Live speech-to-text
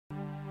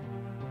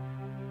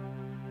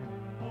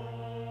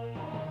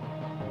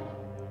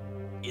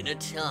In a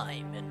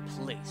time and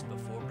place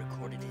before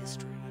recorded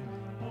history,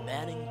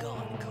 man and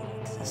God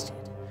coexisted.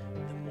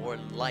 The more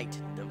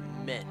enlightened of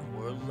men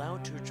were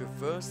allowed to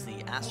traverse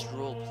the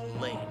astral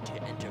plane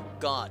to enter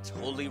God's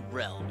holy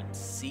realm and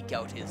seek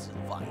out his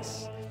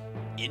advice.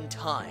 In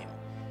time,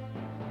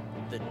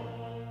 the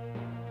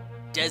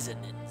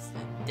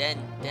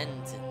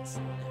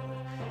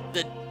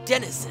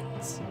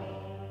denizens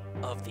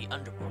of the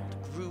underworld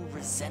grew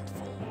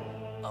resentful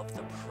of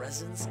the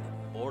presence of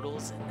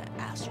mortals in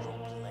the astral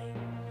plane.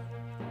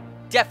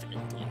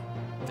 Definitely,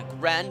 the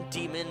Grand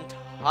Demon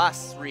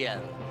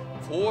Tasriel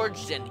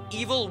forged an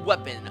evil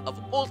weapon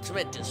of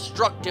ultimate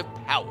destructive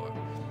power.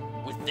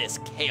 With this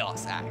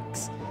Chaos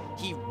Axe,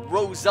 he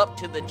rose up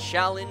to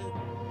challenge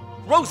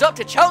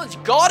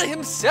God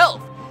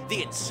himself.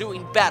 The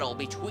ensuing battle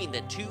between the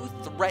two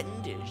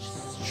threatened to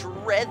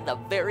shred the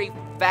very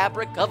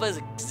fabric of his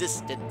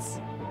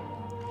existence.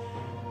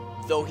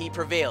 Though he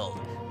prevailed,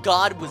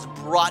 God was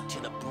brought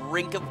to the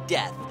brink of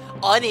death.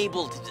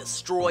 Unable to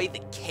destroy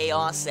the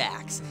Chaos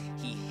Axe,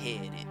 he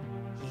hid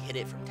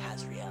it from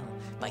Tasriel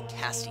by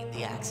casting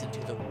the axe into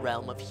the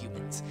realm of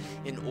humans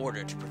in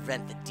order to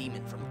prevent the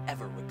demon from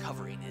ever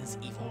recovering his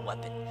evil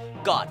weapon.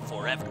 God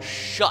forever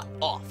shut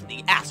off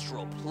the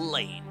astral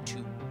plane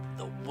to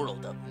the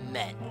world of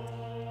men.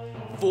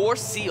 4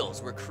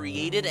 seals were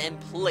created and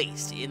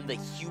placed in the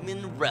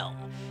human realm.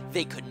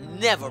 They could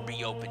never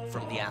be opened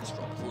from the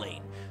astral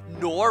plane,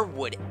 nor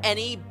would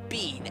any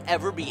being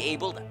ever be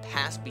able to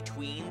pass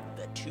between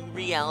the two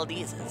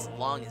realities as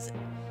long as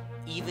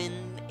even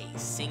a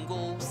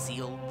single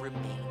seal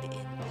remained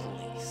in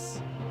place.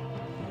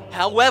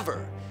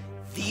 However,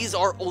 these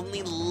are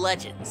only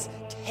legends,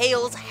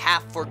 tales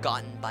half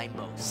forgotten by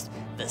most.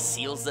 The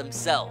seals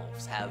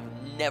themselves have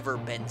never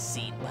been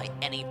seen by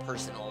any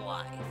person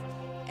alive,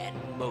 and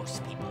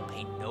most people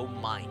pay no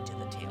mind to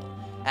the tale.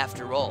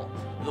 After all,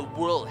 the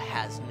world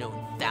has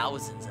known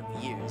thousands of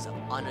years of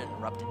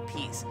uninterrupted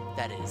peace,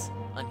 that is,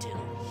 until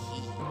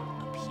he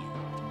appeared.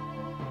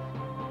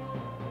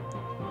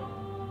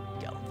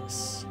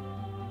 Galvus.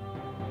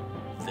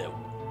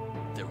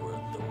 There were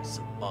those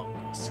among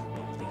us who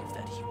believed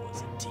that he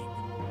was a demon,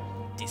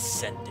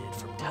 descended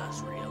from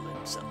Tasriel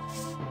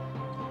himself.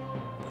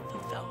 But the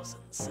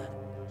thousands that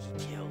he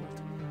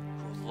killed,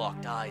 who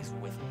locked eyes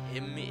with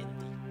him in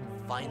the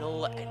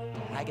final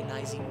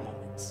antagonizing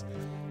moments,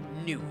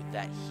 knew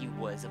that he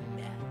was a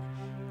man,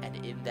 and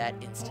in that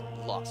instant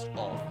lost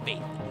all faith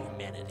in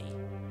humanity.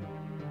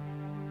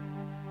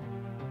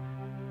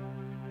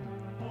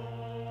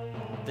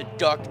 The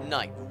Dark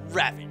Knight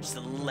ravaged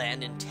the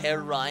land and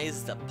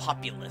terrorized the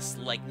populace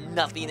like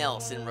nothing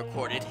else in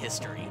recorded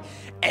history.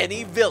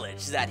 Any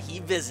village that he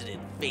visited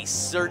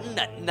faced certain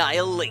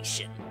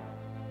annihilation.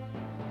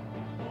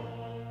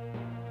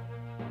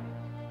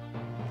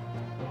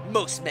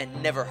 Most men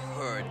never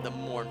heard the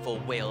mournful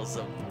wails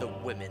of the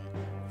women,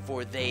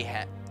 for they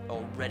had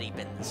already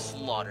been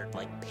slaughtered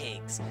like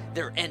pigs,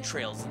 their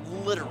entrails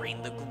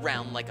littering the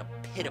ground like a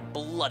pit of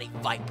bloody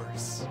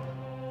vipers.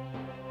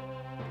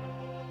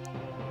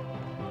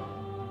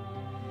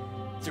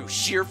 Through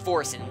sheer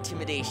force and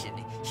intimidation,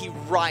 he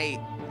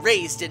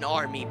raised an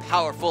army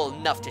powerful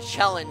enough to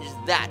challenge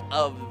that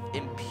of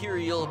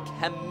Imperial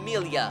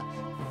Camellia,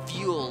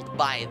 fueled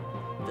by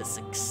the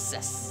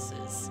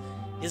successes.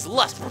 His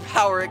lust for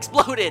power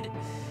exploded.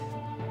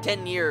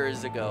 10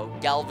 years ago,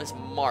 Galvus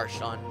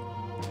marched on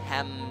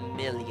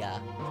Camellia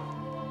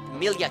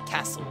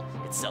Castle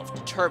itself,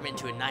 determined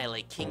to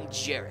annihilate King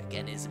Jarek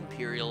and his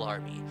Imperial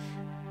army,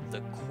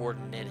 the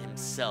coordinate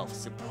himself,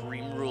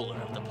 supreme ruler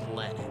of the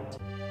planet.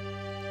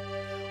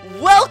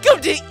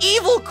 Welcome to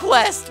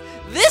Evilquest!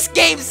 This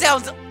game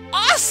sounds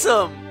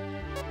awesome!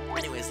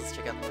 Anyways, let's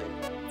check out the thing.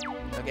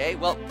 Okay,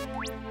 well,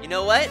 you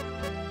know what?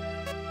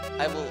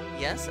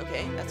 Yes,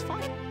 okay, that's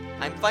fine.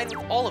 I'm fine with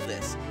all of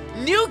this.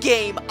 New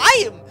game!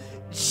 I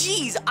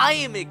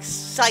am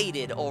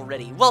excited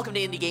already. Welcome to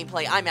Indie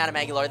Gameplay. I'm Adam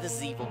Aguilar.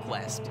 This is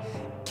Evilquest.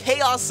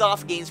 Chaos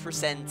Soft Games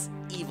presents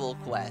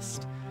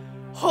Evilquest.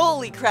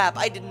 Holy crap,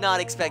 I did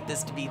not expect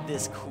this to be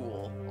this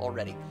cool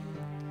already.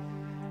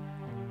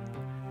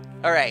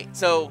 Alright,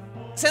 so,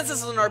 since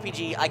this is an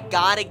RPG, I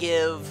gotta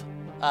give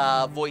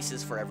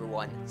voices for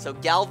everyone. So,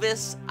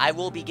 Galvus, I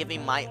will be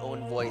giving my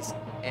own voice,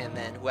 and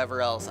then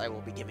whoever else, I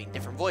will be giving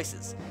different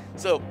voices.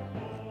 So,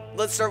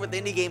 let's start with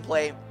Indie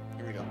Gameplay.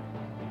 Here we go.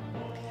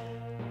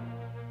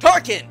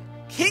 Tarkin!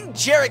 King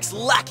Jarek's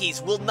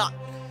lackeys will not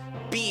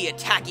be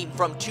attacking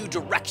from 2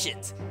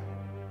 directions.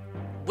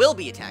 Will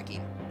be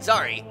attacking.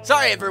 Sorry,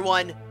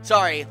 everyone.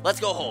 Sorry,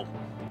 let's go home.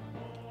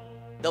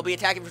 They'll be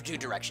attacking from 2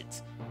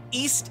 directions.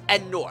 East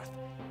and north.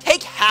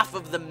 Take half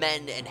of the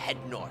men and head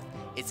north.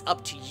 It's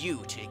up to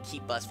you to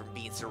keep us from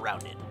being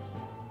surrounded.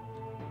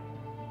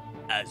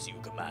 As you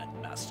command,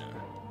 Master.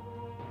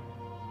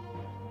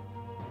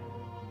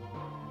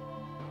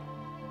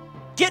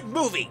 Get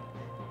moving!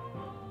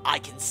 I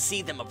can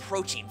see them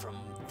approaching from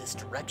this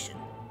direction.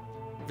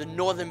 The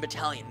Northern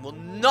Battalion will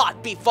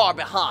not be far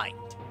behind.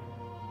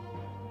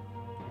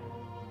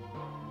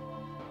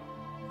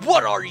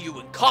 What are you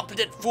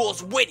incompetent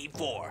fools waiting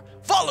for?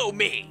 Follow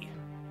me!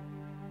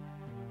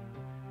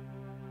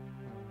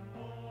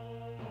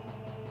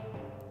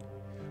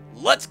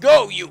 Let's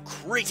go, you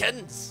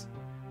cretins!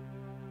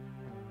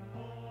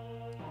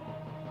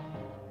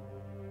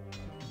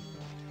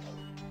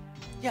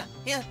 Yeah,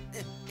 I'm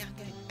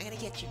gonna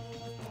get you.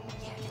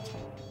 Yeah, I got you.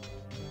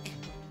 Yeah,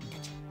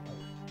 got you.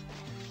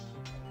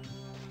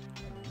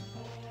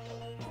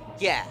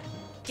 Yeah,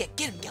 get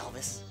him,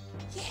 Galvis.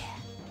 Yeah.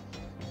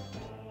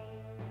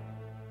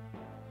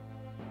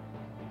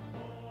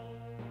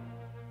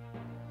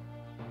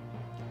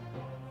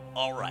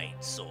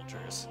 Alright,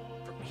 soldiers.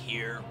 From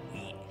here,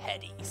 we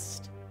head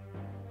east.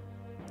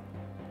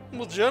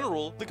 Well,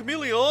 General, the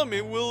Camellia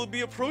army will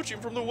be approaching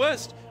from the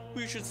west.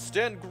 We should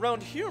stand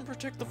ground here and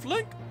protect the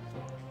flank.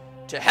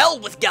 To hell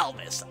with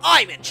Galvis!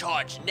 I'm in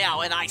charge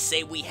now, and I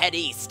say we head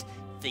east.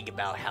 Think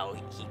about how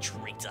he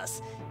treats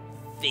us.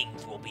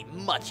 Things will be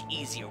much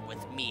easier with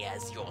me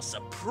as your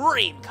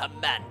supreme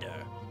commander.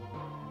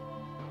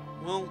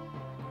 Well,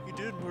 he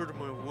did murder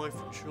my wife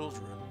and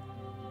children.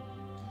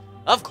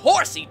 Of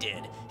course he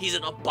did! He's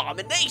an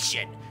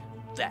abomination!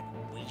 That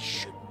we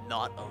should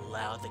not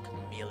allow the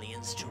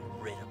chameleons to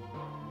rid him.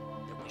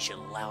 That we should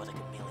allow the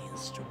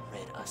chameleons to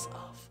rid us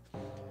of.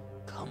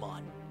 Come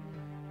on.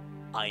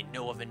 I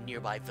know of a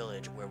nearby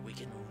village where we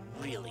can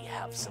really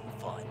have some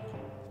fun.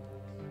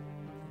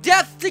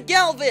 Death to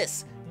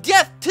Galvis!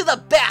 Death to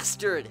the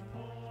bastard!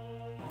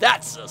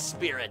 That's the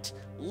spirit.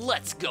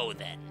 Let's go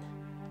then.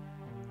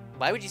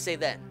 Why would you say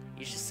then?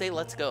 You should say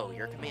let's go.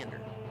 You're commander.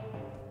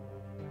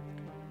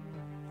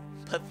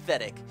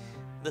 Pathetic.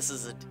 This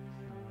is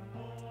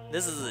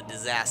a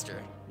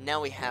disaster.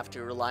 Now we have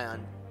to rely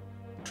on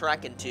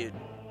Trackitude.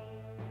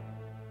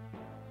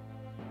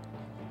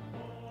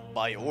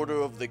 By order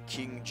of the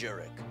King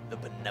Jarek, the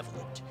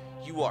Benevolent,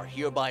 you are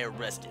hereby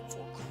arrested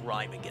for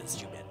crime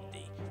against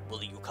humanity.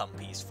 Will you come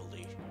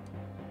peacefully?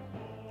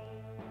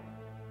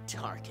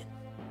 Tarkin,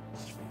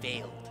 he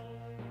failed.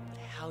 But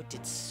how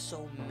did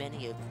so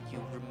many of you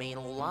remain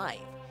alive?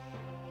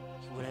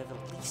 You would have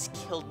at least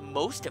killed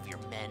most of your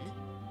men.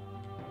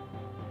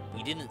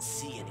 We didn't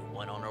see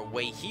anyone on our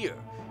way here.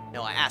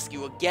 Now I ask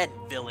you again,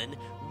 villain,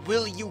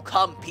 will you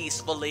come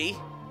peacefully?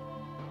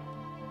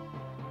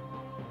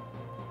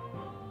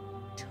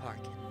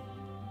 Tarkin.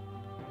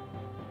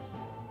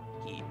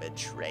 He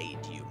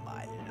betrayed you,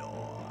 my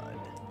lord.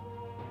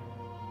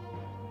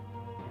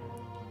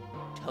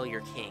 Tell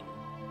your king,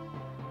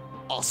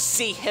 I'll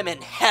see him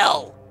in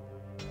hell!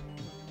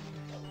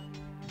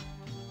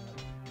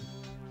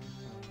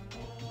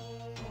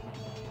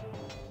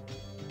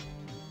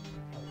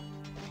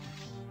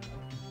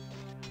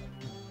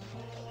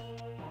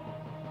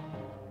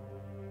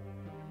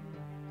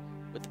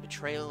 With the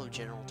betrayal of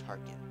General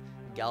Tarkin,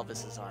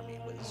 Galvis's army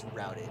was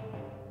routed,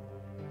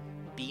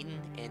 beaten,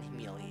 and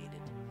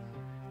humiliated.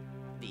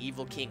 The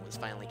evil king was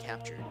finally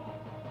captured.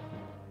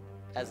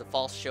 As a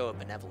false show of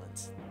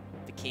benevolence,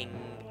 the king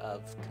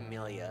of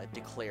Camellia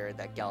declared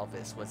that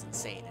Galvis was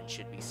insane and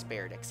should be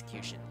spared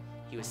execution.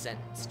 He was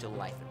sentenced to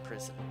life in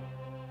prison.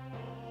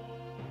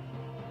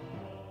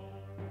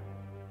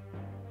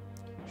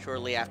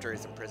 Shortly after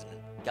his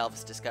imprisonment,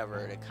 Galvis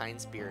discovered a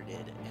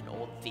kind-spirited and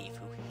old thief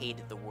who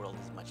hated the world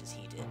as much as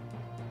he did.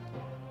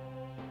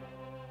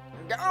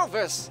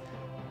 Galvis!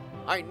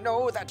 I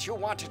know that you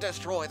want to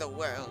destroy the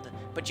world,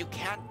 but you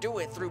can't do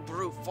it through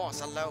brute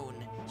force alone.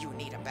 You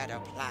need a better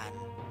plan.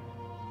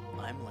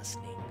 I'm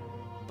listening.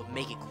 But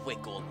make it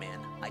quick, old man.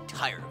 I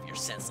tire of your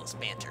senseless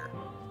banter.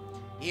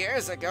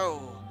 Years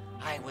ago,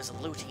 I was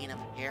looting a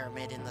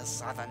pyramid in the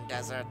southern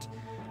desert.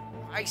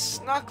 I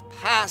snuck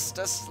past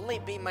a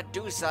sleepy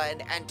Medusa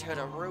and entered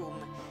a room,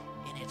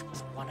 and it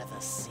was one of the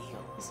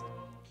seals.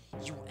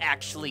 You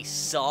actually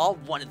saw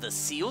one of the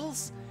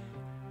seals?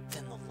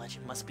 Then the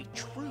legend must be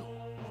true.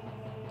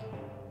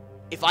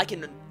 If I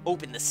can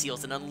open the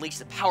seals and unleash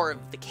the power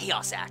of the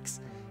Chaos Axe.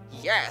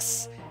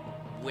 Yes,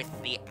 with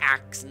the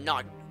axe,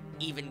 not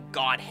even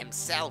God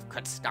himself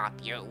could stop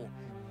you.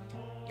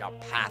 Your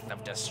path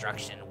of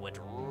destruction would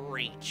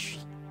reach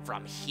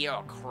from here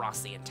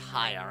across the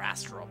entire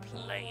astral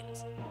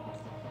planes.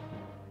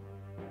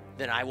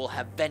 Then I will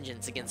have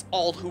vengeance against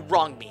all who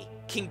wronged me.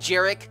 King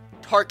Jarek,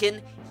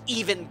 Tarkin,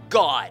 even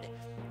God.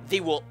 They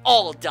will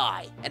all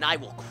die, and I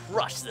will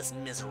crush this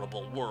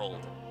miserable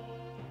world.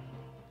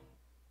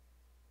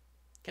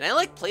 Can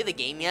I, play the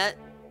game yet?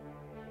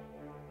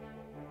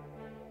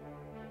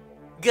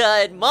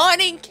 Good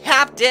morning,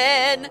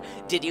 Captain!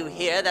 Did you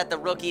hear that the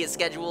rookie is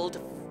scheduled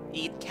to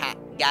eat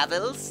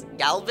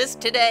Galvis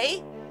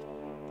today?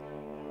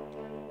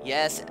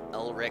 Yes,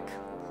 Elric,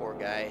 poor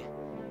guy.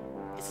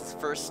 It's his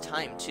first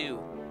time, too.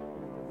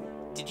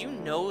 Did you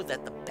know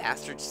that the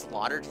bastard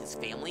slaughtered his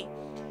family?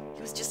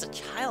 He was just a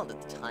child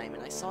at the time,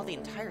 and I saw the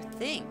entire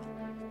thing.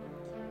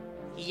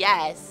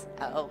 Yes.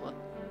 Oh.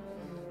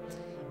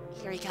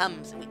 Here he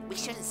comes. We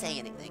shouldn't say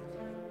anything.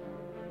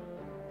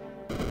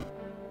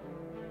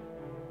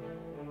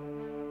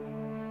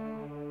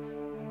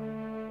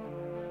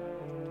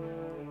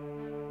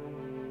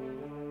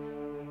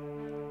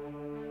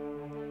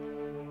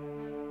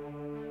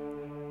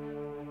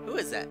 Who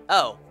is that?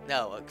 Oh,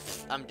 no,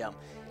 I'm dumb.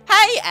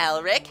 Hey,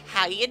 Elric,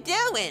 how you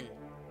doing?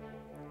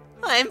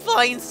 I'm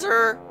fine,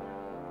 sir.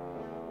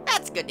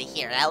 That's good to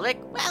hear,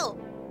 Elric. Well,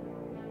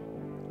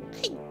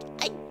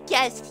 I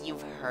guess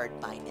you've heard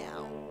by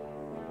now.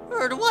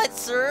 Heard what,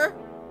 sir?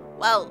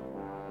 Well,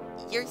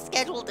 you're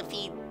scheduled to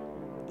feed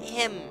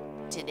him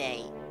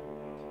today.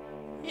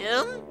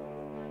 Him?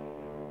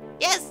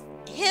 Yes,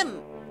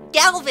 him.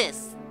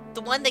 Galvis.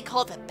 The one they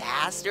call the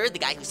bastard, the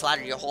guy who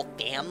slaughtered your whole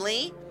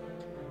family.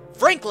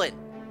 Franklin!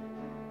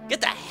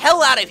 Get the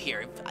hell out of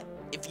here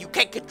if you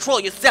can't control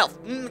yourself.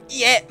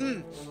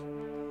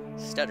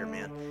 Stutter,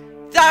 man.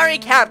 Sorry,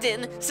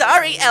 Captain.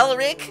 Sorry,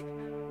 Elric.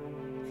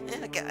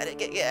 I gotta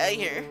get you out of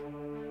here.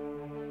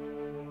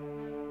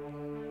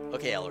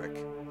 Okay, Elric.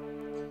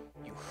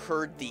 You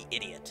heard the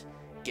idiot.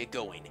 Get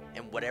going,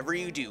 and whatever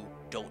you do,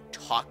 don't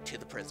talk to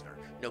the prisoner.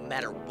 No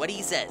matter what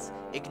he says,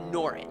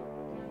 ignore it.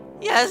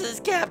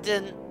 Yes,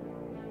 Captain.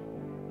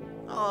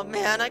 Oh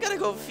man, I gotta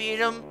go feed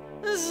him.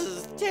 This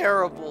is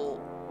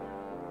terrible.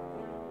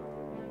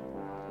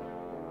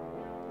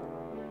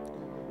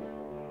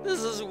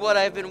 This is what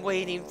I've been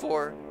waiting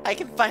for. I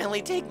can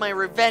finally take my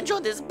revenge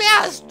on this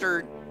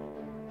bastard.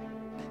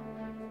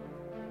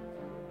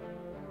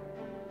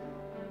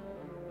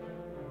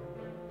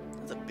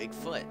 That's a big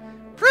foot.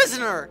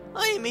 Prisoner,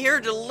 I am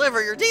here to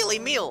deliver your daily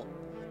meal.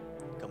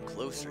 Come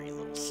closer, you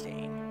little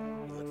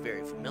stain. You look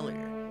very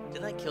familiar.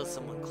 Did I kill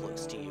someone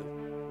close to you?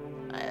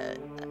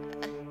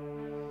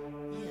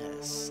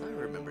 Yes, I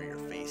remember your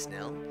face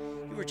now.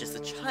 You were just a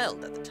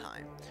child at the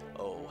time.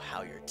 Oh,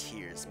 how your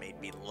tears made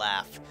me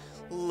laugh.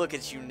 Look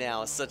at you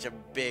now, such a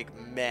big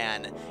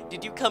man.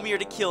 Did you come here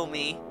to kill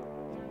me?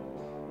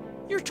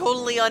 You're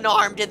totally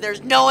unarmed and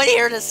there's no one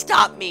here to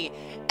stop me.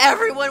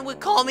 Everyone would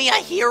call me a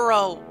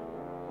hero.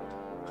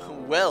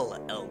 Well,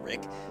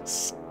 Elric,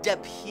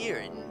 step here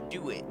and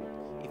do it.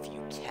 If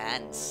you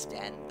can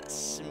stand the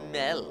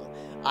smell.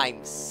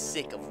 I'm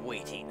sick of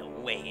waiting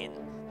away in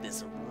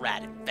this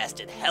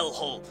rat-infested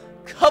hellhole.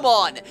 Come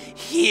on,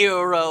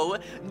 hero,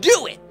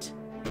 do it!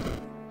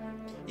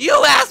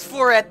 You asked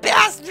for it,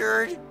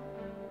 bastard!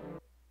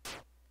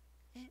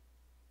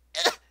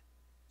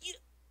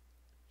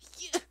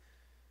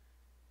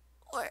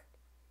 Where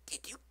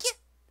did you get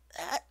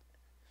that?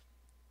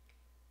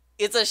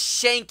 It's a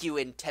shank, you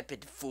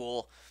intrepid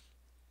fool.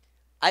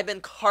 I've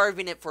been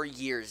carving it for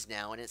years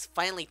now, and it's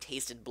finally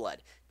tasted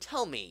blood.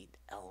 Tell me,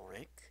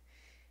 Elric,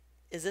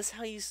 is this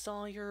how you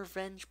saw your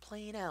revenge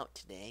playing out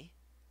today?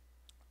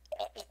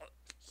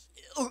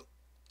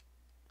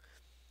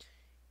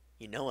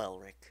 You know,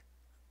 Elric,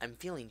 I'm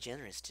feeling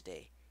generous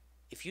today.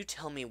 If you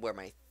tell me where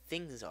my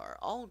things are,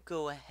 I'll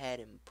go ahead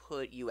and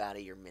put you out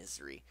of your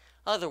misery.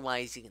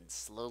 Otherwise, you can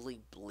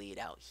slowly bleed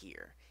out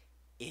here,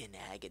 in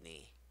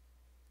agony.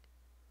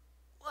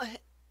 What?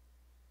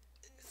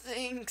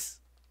 Thanks.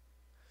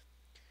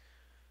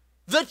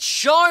 The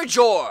Charge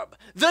Orb!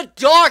 The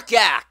Dark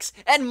Axe!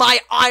 And my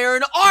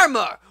iron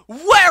armor!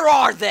 Where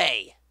are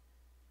they?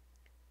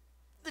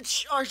 The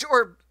Charge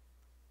Orb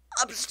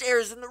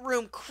upstairs in the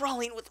room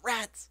crawling with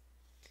rats.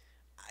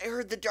 I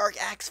heard the Dark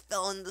Axe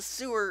fell in the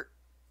sewer.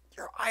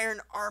 Your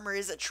iron armor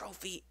is a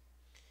trophy.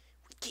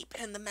 We keep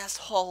it in the mess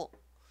hall.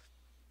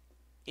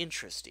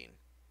 Interesting.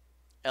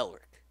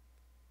 Elric,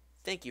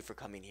 thank you for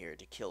coming here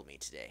to kill me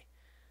today.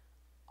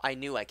 I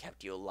knew I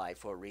kept you alive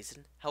for a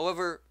reason.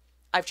 However,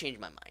 I've changed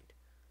my mind.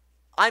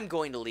 I'm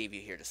going to leave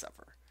you here to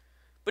suffer.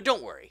 But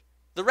don't worry,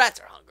 the rats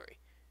are hungry.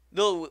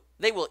 Though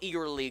they will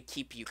eagerly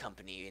keep you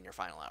company in your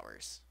final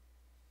hours.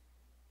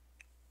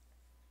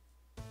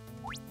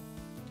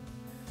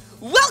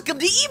 Welcome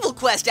to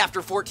Evilquest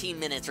after 14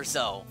 minutes or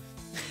so.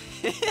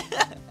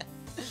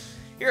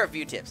 Here are a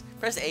few tips.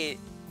 Press A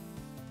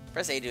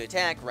to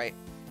attack. Right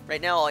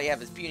now, all you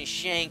have is Puny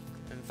Shank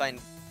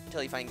and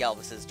until you find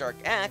Galvis's Dark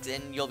Axe,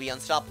 and you'll be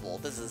unstoppable.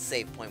 This is a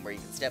save point where you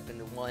can step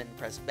into one,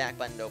 press back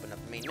button to open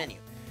up the main menu.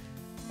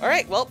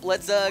 Alright, well,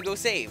 let's go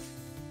save.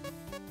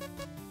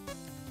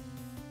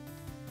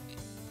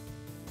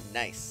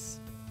 Nice.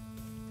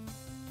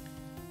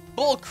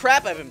 Bull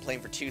crap, I've been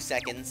playing for 2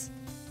 seconds.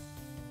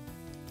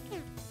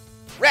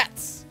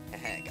 Rats!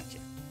 Haha, gotcha.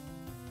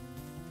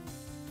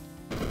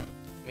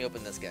 Let me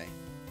open this guy.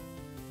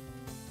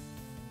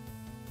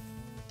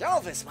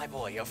 Galvis, my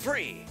boy, you're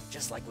free,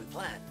 just like we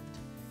planned.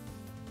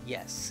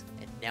 Yes,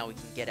 and now we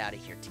can get out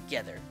of here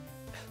together.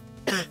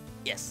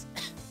 Yes,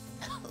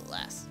 at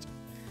last.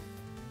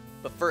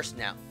 But first,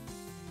 now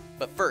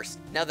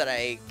that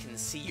I can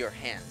see your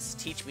hands,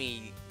 teach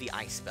me the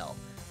ice spell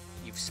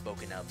you've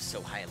spoken of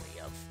so highly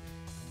of.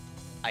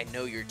 I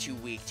know you're too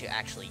weak to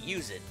actually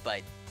use it,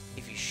 but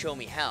if you show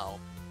me how,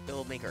 it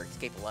will make our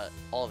escape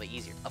all the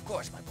easier. Of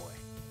course, my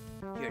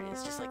boy. Here it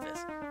is, just like this.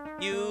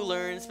 You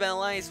learn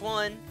spell ice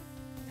 1.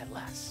 At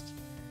last.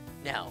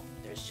 Now,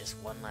 there's just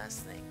one last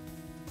thing.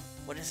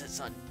 What is it,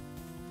 son?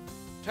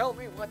 Tell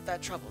me what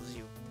that troubles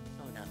you.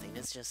 Oh, nothing.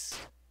 It's just...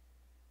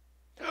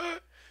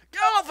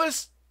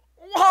 Galvis!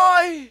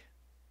 Why?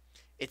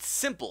 It's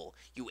simple,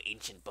 you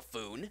ancient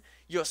buffoon.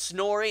 Your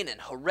snoring and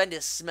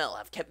horrendous smell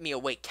have kept me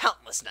awake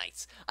countless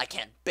nights. I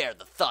can't bear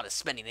the thought of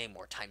spending any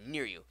more time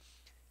near you.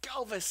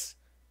 Galvus,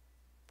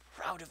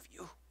 proud of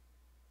you.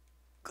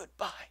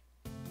 Goodbye.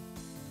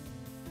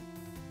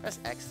 Press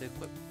X to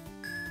equip.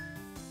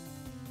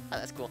 Oh,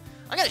 that's cool.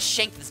 I'm gonna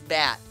shank this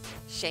bat.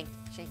 Shank,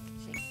 shank,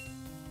 shank.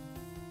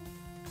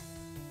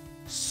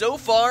 So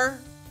far,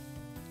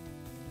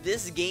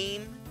 this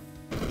game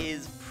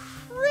is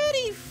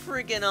pretty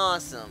freaking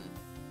awesome,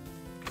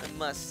 I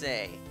must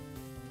say.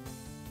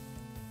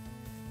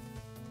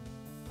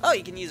 Oh,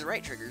 you can use the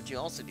right trigger to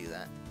also do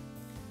that.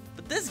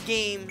 But this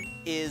game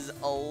is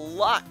a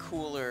lot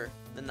cooler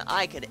than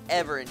I could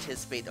ever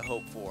anticipate to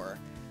hope for.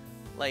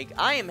 Like,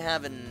 I am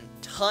having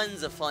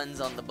tons of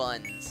funs on the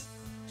buns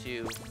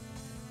to...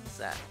 What's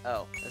that?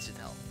 Oh, that's just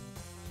help.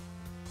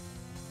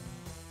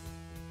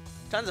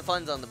 Tons of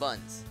funs on the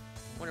buns.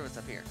 Wonder what's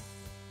up here.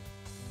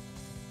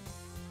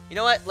 You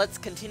know what? Let's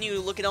continue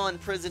looking on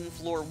Prison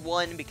Floor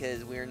 1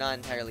 because we're not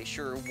entirely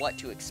sure what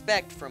to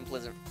expect from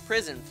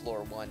Prison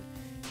Floor 1.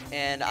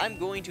 And I'm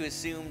going to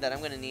assume that I'm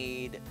going to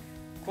need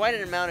quite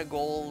an amount of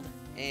gold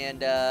and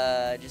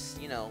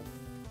just, you know,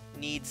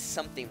 need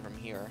something from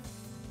here.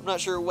 I'm not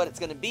sure what it's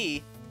going to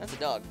be. That's a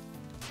dog.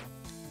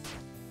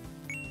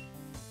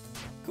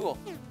 Cool.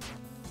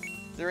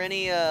 Is there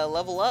any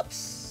level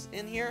ups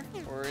in here?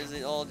 Or is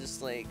it all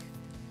just like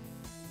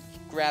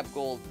grab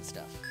gold and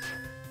stuff?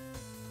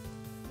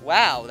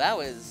 Wow, that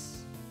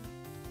was...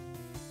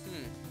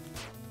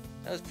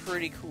 That was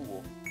pretty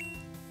cool.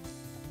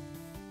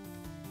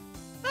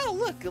 Oh,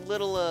 look, a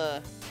little,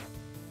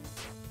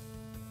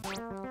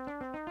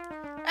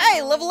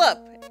 Hey, level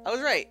up! I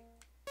was right.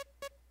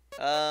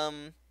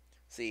 Let's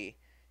see.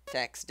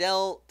 Tax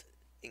dealt,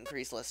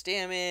 increase less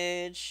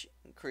damage,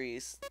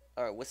 increase,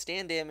 or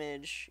withstand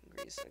damage,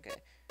 increase,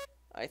 okay.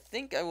 I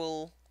think I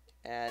will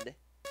add,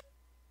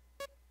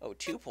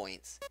 2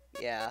 points.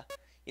 Yeah.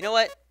 You know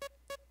what?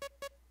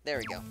 There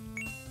we go.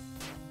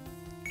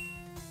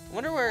 I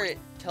wonder where it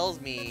tells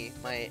me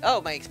my...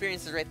 Oh, my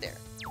experience is right there.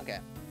 Okay.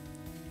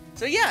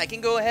 So yeah, I can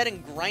go ahead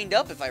and grind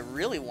up if I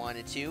really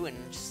wanted to,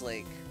 and just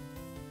like...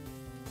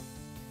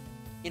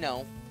 You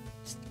know,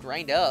 just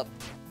grind up.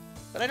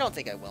 But I don't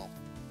think I will.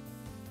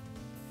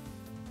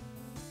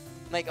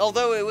 Like,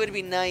 although it would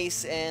be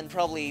nice and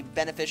probably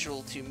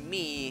beneficial to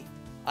me,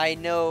 I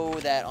know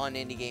that on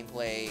indie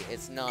gameplay,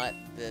 it's not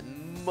the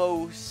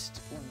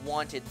most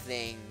wanted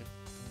thing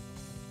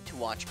to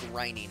watch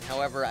grinding.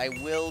 However, I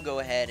will go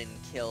ahead and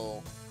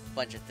kill a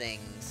bunch of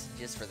things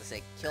just for the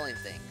sake of killing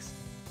things.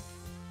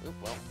 Oop,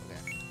 well,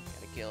 okay.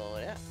 Gotta kill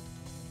that.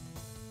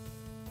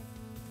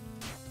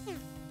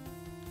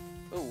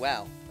 Oh,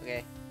 wow.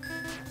 Okay.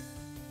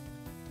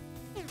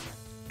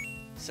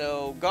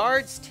 So,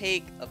 guards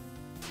take a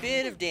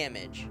bit of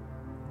damage,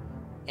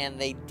 and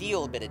they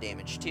deal a bit of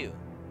damage, too.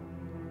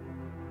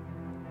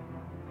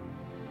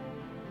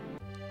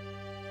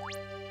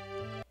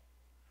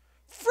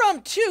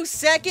 From 2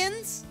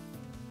 seconds?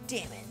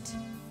 Damn it.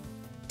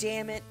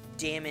 Damn it,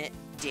 damn it,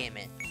 damn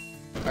it.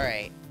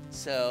 Alright,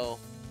 so...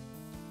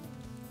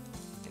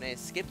 Can I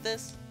skip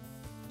this?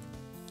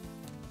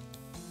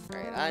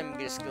 Alright, I'm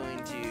just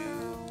going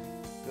to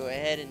go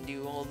ahead and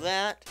do all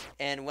that.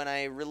 And when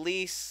I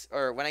release,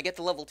 or when I get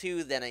to level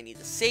 2, then I need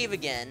to save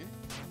again.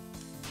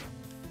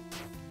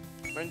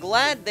 But I'm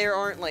glad there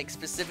aren't, like,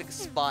 specific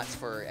spots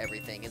for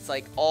everything. It's,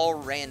 like, all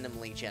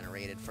randomly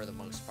generated for the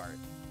most part.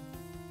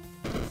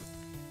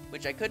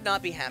 Which I could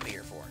not be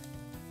happier for.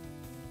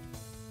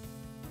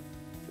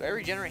 Do I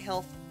regenerate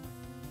health?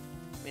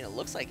 I mean, it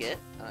looks like it.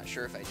 I'm not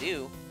sure if I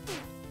do.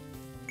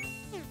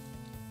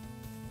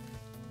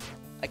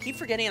 I keep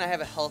forgetting I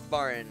have a health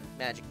bar and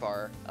magic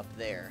bar up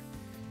there.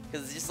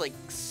 Because it's just, like,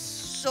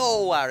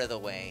 so out of the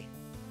way.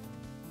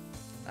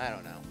 I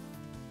don't know.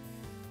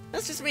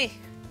 That's just me.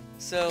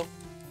 So,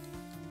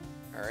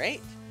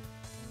 alright.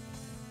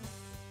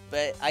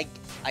 But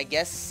I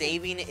guess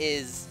saving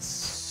is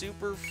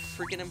super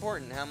freaking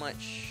important. How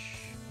much?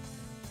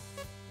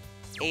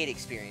 8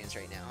 experience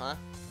right now, huh?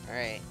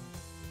 Alright.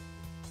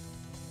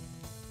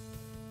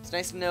 It's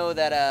nice to know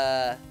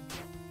that,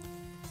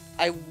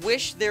 I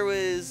wish there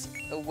was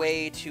a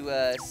way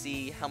to,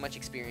 see how much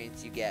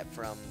experience you get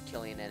from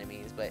killing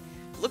enemies, but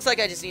it looks like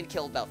I just need to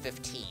kill about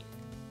 15.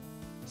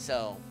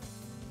 So.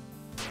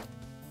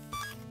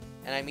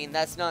 And I mean,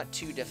 that's not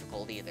too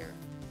difficult either.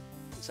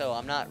 So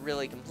I'm not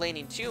really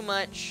complaining too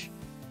much,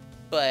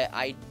 but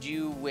I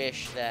do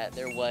wish that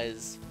there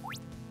was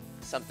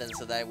something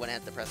so that I wouldn't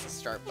have to press the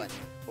start button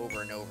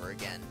over and over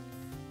again,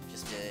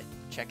 just to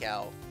check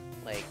out,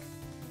 like,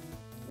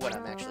 what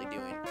I'm actually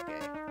doing. Okay.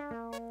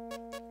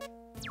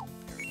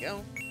 There we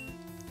go.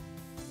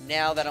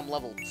 Now that I'm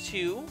level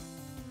 2.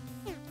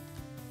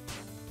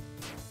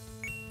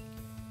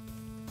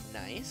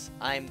 Nice.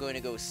 I'm going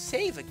to go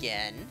save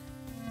again.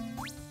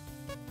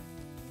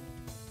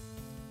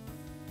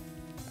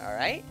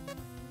 Alright.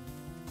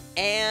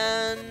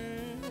 And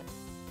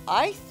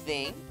I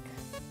think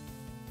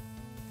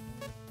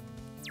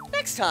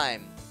next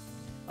time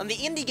on the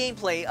indie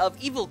gameplay of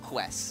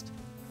Evilquest,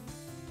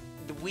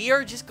 we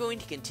are just going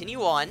to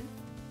continue on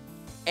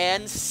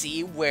and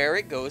see where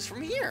it goes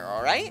from here,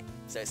 alright?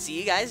 So see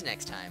you guys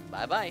next time.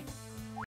 Bye-bye.